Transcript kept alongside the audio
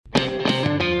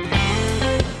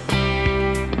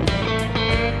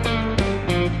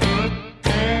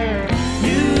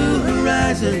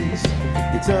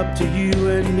it's up to you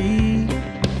and me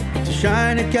to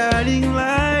shine a guiding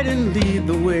light and lead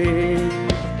the way.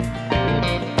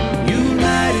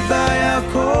 United by our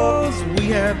cause, we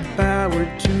have the power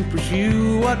to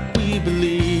pursue what we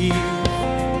believe.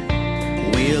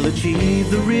 We'll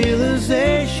achieve the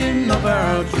realization of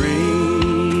our dreams.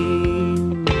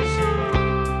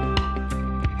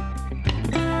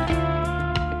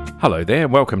 Hello there,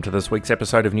 and welcome to this week's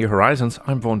episode of New Horizons.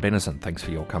 I'm Vaughan Benison. Thanks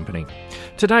for your company.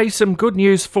 Today, some good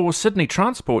news for Sydney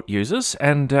Transport users,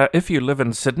 and if you live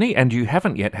in Sydney and you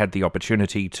haven't yet had the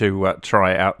opportunity to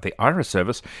try out the Aira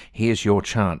service, here's your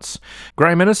chance.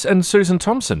 Graham Innes and Susan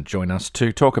Thompson join us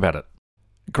to talk about it.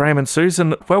 Graham and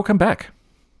Susan, welcome back.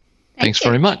 Thanks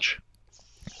very much.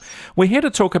 We're here to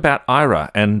talk about Aira,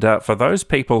 and for those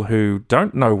people who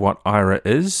don't know what Aira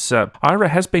is, Aira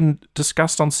has been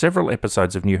discussed on several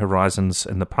episodes of New Horizons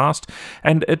in the past,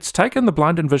 and it's taken the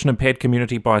blind and vision impaired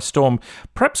community by storm.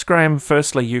 Perhaps, Graham,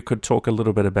 firstly, you could talk a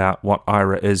little bit about what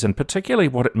Aira is, and particularly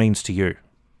what it means to you.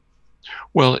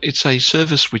 Well, it's a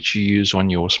service which you use on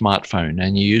your smartphone,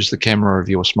 and you use the camera of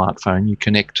your smartphone, you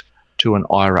connect to an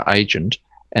Aira agent,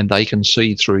 and they can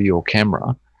see through your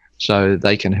camera. So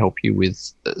they can help you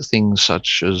with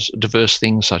diverse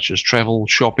things such as travel,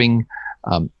 shopping,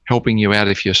 helping you out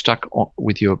if you're stuck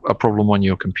with a problem on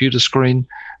your computer screen,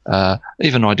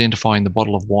 even identifying the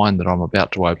bottle of wine that I'm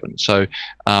about to open. So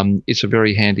it's a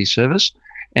very handy service,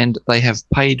 and they have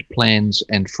paid plans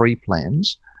and free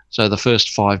plans. So the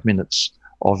first 5 minutes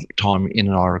of time in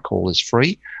an Aira call is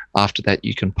free. After that,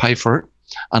 you can pay for it,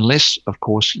 unless, of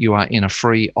course, you are in a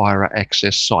free Aira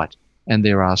access site. And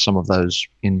there are some of those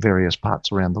in various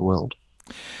parts around the world.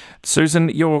 Susan,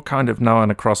 you're kind of known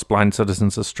across Blind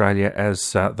Citizens Australia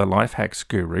as the life hacks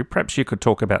guru. Perhaps you could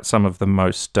talk about some of the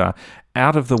most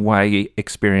out-of-the-way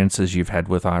experiences you've had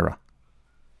with Aira.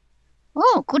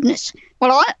 Oh, goodness.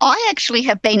 Well, I actually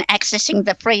have been accessing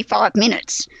the free 5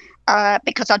 minutes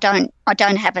because I don't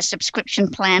have a subscription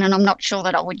plan, and I'm not sure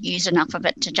that I would use enough of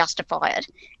it to justify it.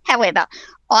 However,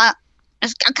 a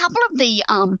couple of the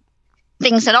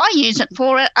things that I use it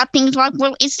for are things like,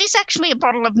 well, is this actually a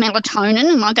bottle of melatonin?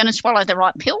 Am I going to swallow the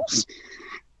right pills?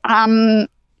 Can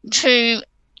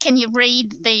you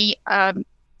read the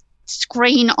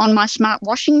screen on my smart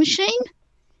washing machine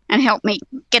and help me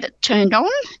get it turned on?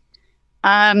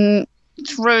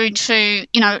 Through to,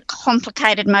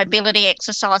 complicated mobility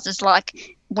exercises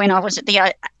like when I was at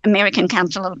the American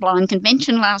Council of the Blind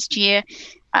convention last year,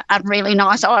 a really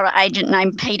nice Aira agent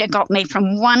named Peter got me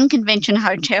from one convention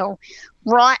hotel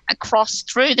right across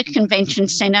through the convention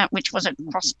centre, which was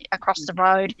across the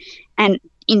road, and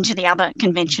into the other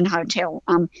convention hotel,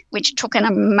 which took an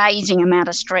amazing amount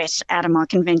of stress out of my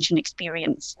convention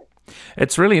experience.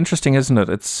 It's really interesting, isn't it?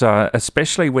 It's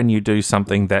especially when you do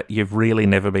something that you've really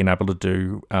never been able to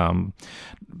do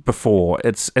before.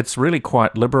 It's really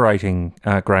quite liberating,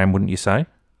 Graham, wouldn't you say?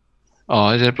 Oh,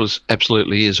 it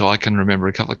absolutely is. I can remember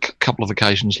a couple of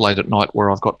occasions late at night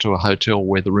where I've got to a hotel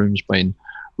where the room's been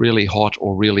really hot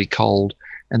or really cold,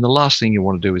 and the last thing you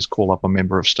want to do is call up a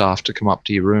member of staff to come up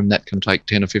to your room. That can take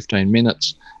 10 or 15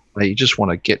 minutes. You just want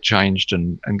to get changed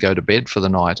and go to bed for the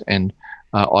night, and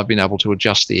I've been able to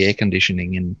adjust the air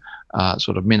conditioning in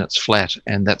sort of minutes flat,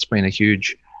 and that's been a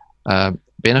huge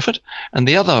benefit. And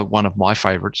the other one of my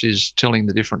favourites is telling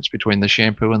the difference between the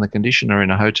shampoo and the conditioner in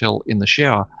a hotel in the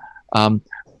shower.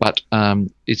 But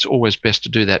it's always best to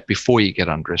do that before you get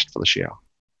undressed for the shower.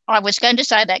 I was going to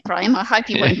say that, Graham. I hope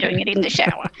you weren't doing it in the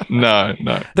shower. No.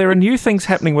 There are new things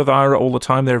happening with Aira all the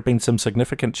time. There have been some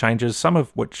significant changes, some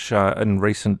of which in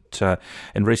recent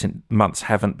months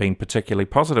haven't been particularly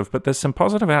positive, but there's some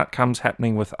positive outcomes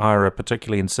happening with Aira,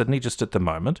 particularly in Sydney, just at the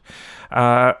moment.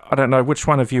 I don't know which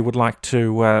one of you would like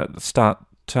to start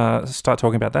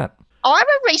talking about that. Aira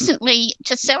recently,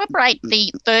 to celebrate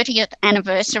the 30th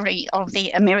anniversary of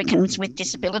the Americans with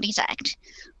Disabilities Act,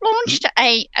 launched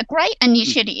a great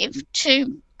initiative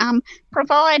to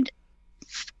provide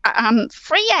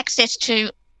free access to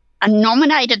a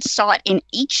nominated site in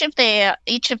each of their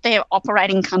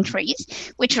operating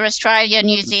countries, which are Australia,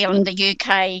 New Zealand, the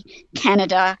UK,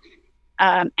 Canada,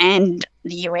 and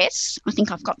the US. I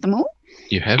think I've got them all.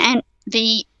 You have. And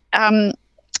the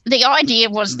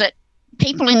idea was that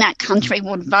people in that country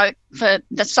would vote for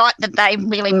the site that they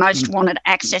really most wanted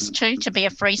access to be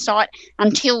a free site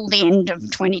until the end of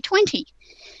 2020.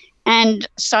 And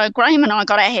so Graham and I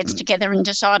got our heads together and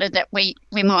decided that we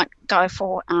might go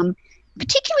for,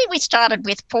 particularly we started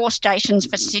with 4 stations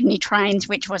for Sydney trains,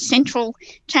 which were Central,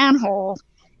 Town Hall,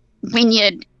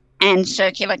 Wynyard and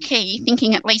Circular Quay,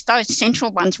 thinking at least those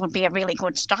central ones would be a really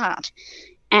good start.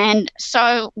 And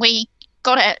so we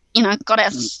got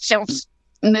ourselves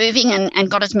moving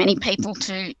and got as many people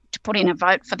to put in a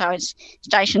vote for those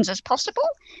stations as possible.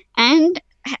 And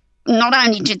not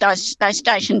only did those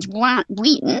stations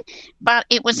win, but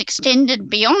it was extended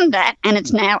beyond that, and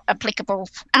it's now applicable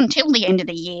until the end of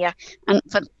the year and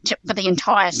for the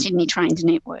entire Sydney Trains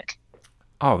network.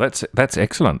 Oh, that's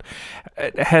excellent.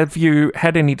 Have you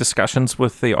had any discussions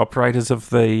with the operators of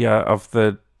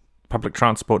the public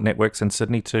transport networks in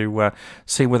Sydney to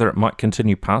see whether it might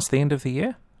continue past the end of the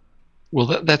year?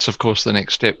 Well, that's of course the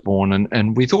next step, Vaughan,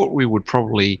 and we thought we would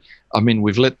probably,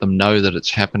 we've let them know that it's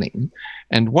happening.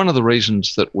 And one of the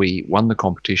reasons that we won the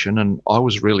competition, and I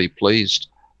was really pleased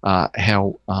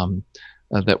how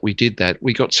that we did that,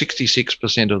 we got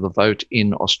 66% of the vote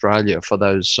in Australia for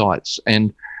those sites.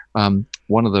 And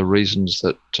one of the reasons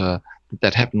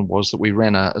that happened was that we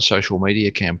ran a social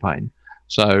media campaign.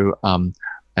 So,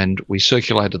 and we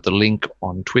circulated the link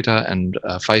on Twitter and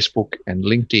Facebook and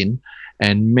LinkedIn,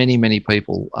 and many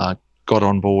people got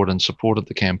on board and supported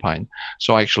the campaign.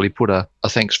 So I actually put a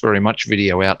thanks very much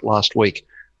video out last week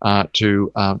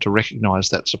to recognise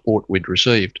that support we'd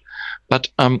received. But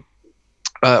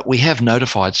we have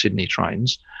notified Sydney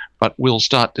Trains, but we'll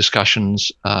start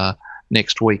discussions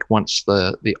next week once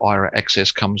the IRA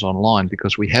access comes online,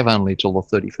 because we have only till the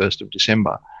 31st of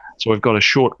December. So we've got a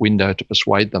short window to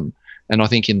persuade them. And I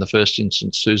think in the first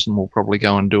instance, Susan will probably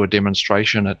go and do a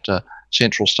demonstration at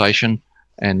Central Station.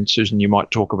 And Susan, you might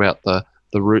talk about the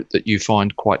route that you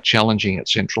find quite challenging at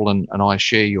Central, and I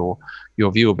share your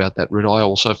view about that route. I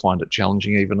also find it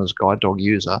challenging, even as a guide dog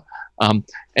user,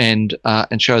 and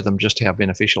show them just how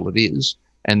beneficial it is,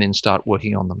 and then start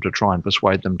working on them to try and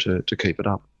persuade them to keep it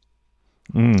up.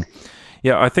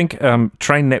 Yeah, I think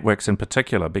train networks in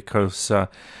particular, because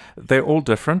they're all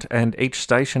different and each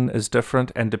station is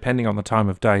different, and depending on the time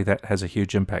of day, that has a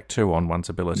huge impact too on one's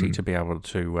ability to be able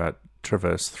to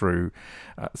traverse through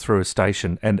a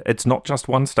station. And it's not just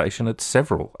one station, it's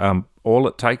several. All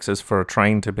it takes is for a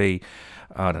train to be,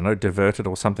 diverted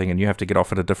or something, and you have to get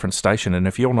off at a different station. And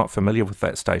if you're not familiar with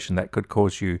that station, that could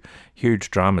cause you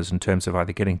huge dramas in terms of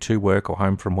either getting to work or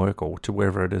home from work or to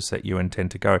wherever it is that you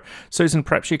intend to go. Susan,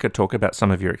 perhaps you could talk about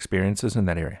some of your experiences in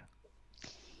that area.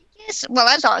 Yes, well,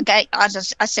 as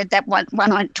I said, that one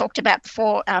I talked about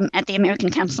before at the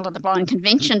American Council of the Blind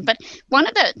Convention. But one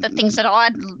of the things that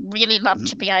I'd really love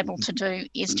to be able to do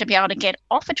is to be able to get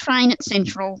off a train at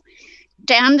Central,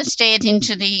 down the stairs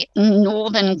into the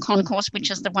northern concourse,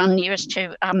 which is the one nearest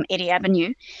to Eddy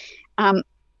Avenue,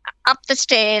 up the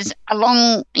stairs,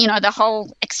 along the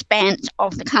whole expanse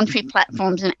of the country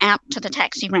platforms and out to the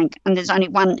taxi rank. And there's only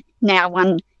one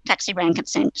taxi rank at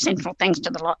Central, thanks to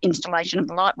the installation of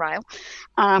the light rail.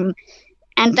 And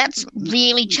that's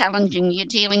really challenging. You're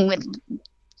dealing with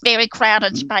very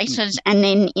crowded spaces, and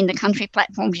then in the country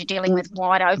platforms, you're dealing with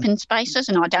wide open spaces,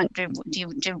 and I don't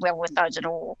do well with those at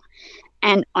all.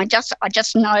 And I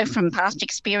just know from past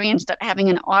experience that having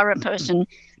an IRA person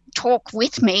talk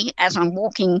with me as I'm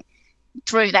walking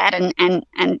through that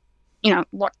and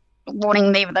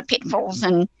warning me of the pitfalls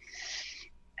and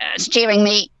steering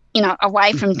me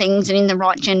away from things and in the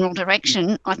right general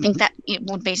direction, I think that it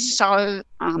would be so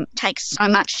takes so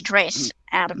much stress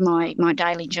out of my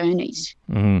daily journeys.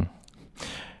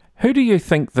 Who do you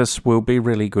think this will be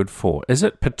really good for? Is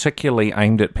it particularly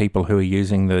aimed at people who are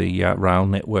using the rail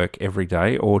network every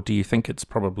day, or do you think it's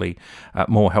probably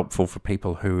more helpful for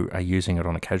people who are using it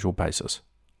on a casual basis?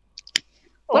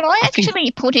 Well, I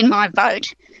actually put in my vote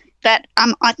that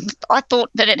I thought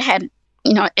that it had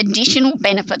additional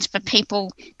benefits for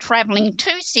people travelling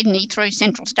to Sydney through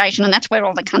Central Station, and that's where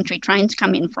all the country trains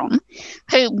come in from,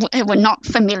 who were not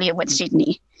familiar with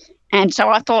Sydney. And so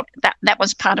I thought that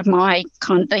was part of my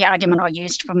the argument I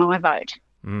used for my vote.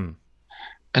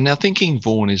 And our thinking,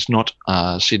 Vaughan, is not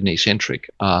Sydney-centric.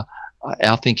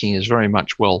 Our thinking is very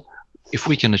much, well, if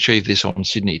we can achieve this on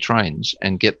Sydney Trains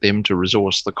and get them to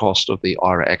resource the cost of the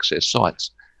IRA access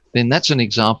sites, then that's an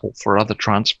example for other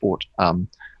transport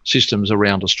systems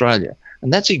around Australia.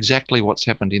 And that's exactly what's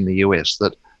happened in the US,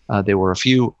 that there were a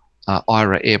few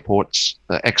IRA airports,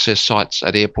 access sites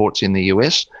at airports in the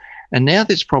US, and now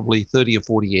there's probably 30 or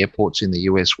 40 airports in the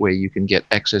US where you can get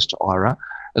access to IRA,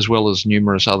 as well as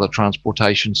numerous other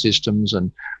transportation systems and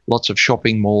lots of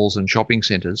shopping malls and shopping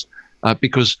centres,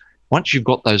 because once you've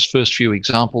got those first few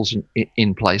examples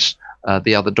in place,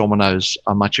 the other dominoes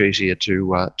are much easier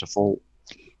to fall.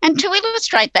 And to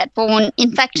illustrate that, Vaughan,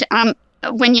 in fact,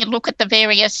 when you look at the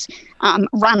various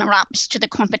runner-ups to the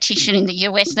competition in the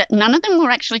US, that none of them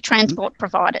were actually transport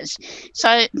providers.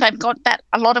 So they've got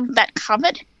a lot of that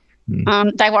covered.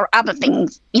 They were other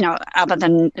things, other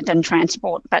than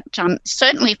transport. But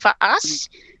certainly for us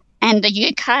and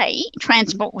the UK,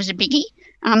 transport was a biggie.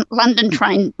 London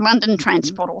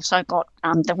Transport also got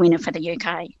the winner for the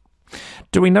UK.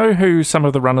 Do we know who some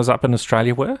of the runners-up in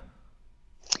Australia were?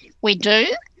 We do.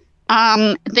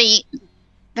 The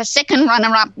second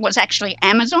runner-up was actually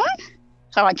Amazon.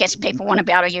 So I guess people want to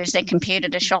be able to use their computer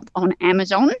to shop on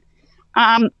Amazon.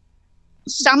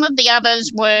 Some of the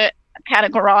others were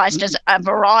categorised as a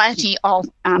variety of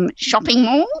shopping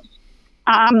malls.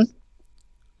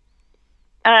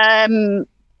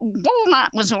 Walmart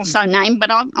was also named,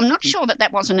 but I'm not sure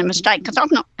that wasn't a mistake because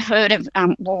I've not heard of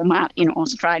Walmart in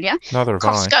Australia. Neither have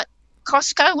I.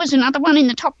 Costco was another one in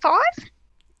the top 5.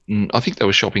 I think they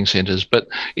were shopping centres, but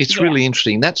it's really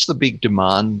interesting. That's the big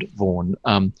demand, Vaughan,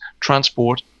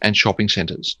 transport and shopping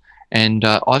centres. And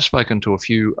I've spoken to a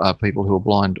few people who are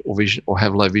blind or vision or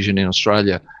have low vision in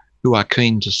Australia who are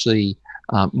keen to see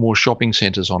more shopping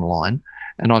centres online.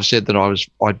 And I've said that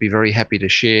I'd be very happy to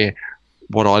share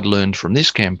what I'd learned from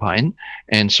this campaign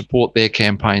and support their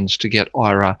campaigns to get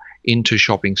Aira into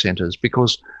shopping centres,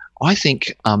 because I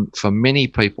think for many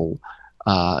people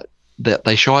that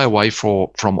they shy away from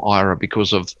Aira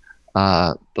because of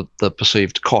the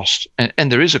perceived cost,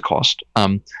 and there is a cost,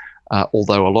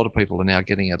 although a lot of people are now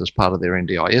getting it as part of their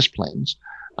NDIS plans.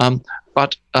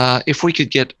 But if we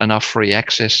could get enough free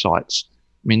access sites,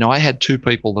 I mean, I had 2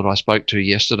 people that I spoke to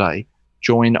yesterday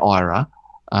join Aira,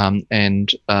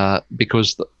 and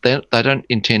because they don't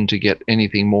intend to get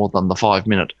anything more than the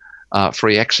 5-minute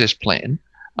free access plan,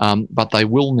 but they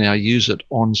will now use it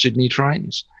on Sydney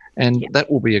trains. And that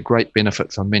will be a great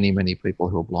benefit for many, many people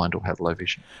who are blind or have low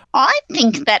vision. I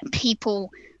think that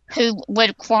people who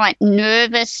were quite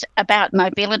nervous about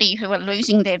mobility, who are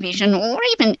losing their vision, or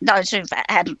even those who've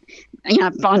had,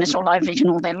 blindness or low vision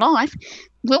all their life,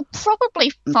 will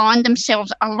probably find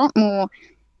themselves a lot more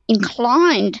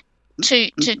inclined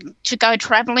to go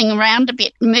travelling around a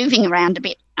bit, moving around a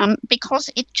bit, because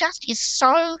it just is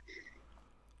so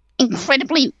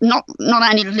incredibly not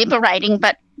only liberating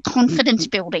but confidence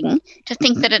building to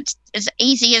think that it's as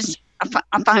easy as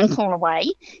a phone call away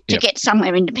to get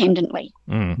somewhere independently.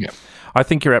 I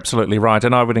think you're absolutely right,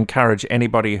 and I would encourage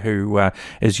anybody who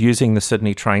is using the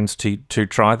Sydney trains to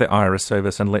try the Aira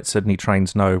service and let Sydney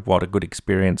Trains know what a good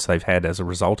experience they've had as a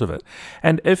result of it.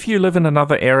 And if you live in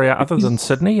another area other than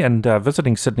Sydney, and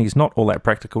visiting Sydney is not all that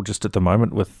practical just at the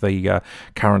moment with the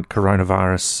current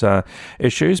coronavirus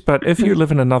issues, but if you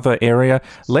live in another area,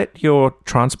 let your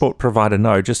transport provider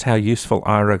know just how useful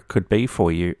Aira could be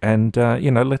for you, and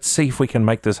let's see if we can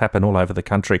make this happen all over the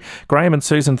country. Graham and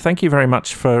Susan, thank you very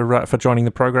much for joining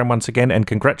the program once again, and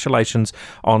congratulations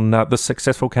on the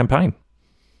successful campaign.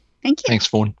 Thank you. Thanks,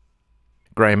 Vaughan.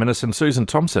 Graham Innes and Susan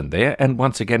Thompson there, and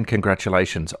once again,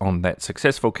 congratulations on that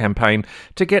successful campaign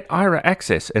to get Aira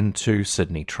access into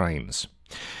Sydney trains.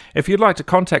 If you'd like to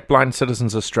contact Blind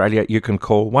Citizens Australia, you can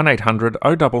call 1800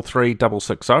 033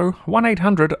 660,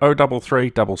 1800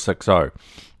 033 660.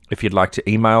 If you'd like to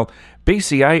email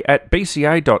bca@bca.org.au,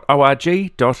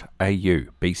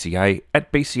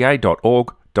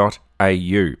 bca@bca.org.au.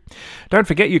 Don't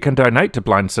forget you can donate to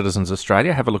Blind Citizens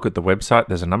Australia. Have a look at the website.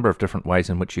 There's a number of different ways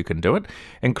in which you can do it,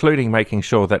 including making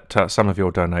sure that some of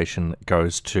your donation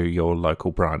goes to your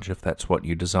local branch if that's what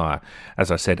you desire.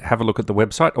 As I said, have a look at the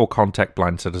website or contact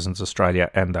Blind Citizens Australia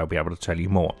and they'll be able to tell you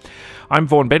more. I'm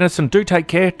Vaughan Bennison. Do take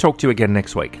care. Talk to you again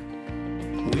next week.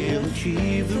 We'll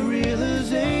achieve the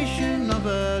realization of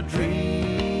our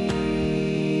dreams,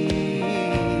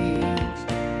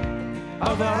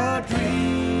 of our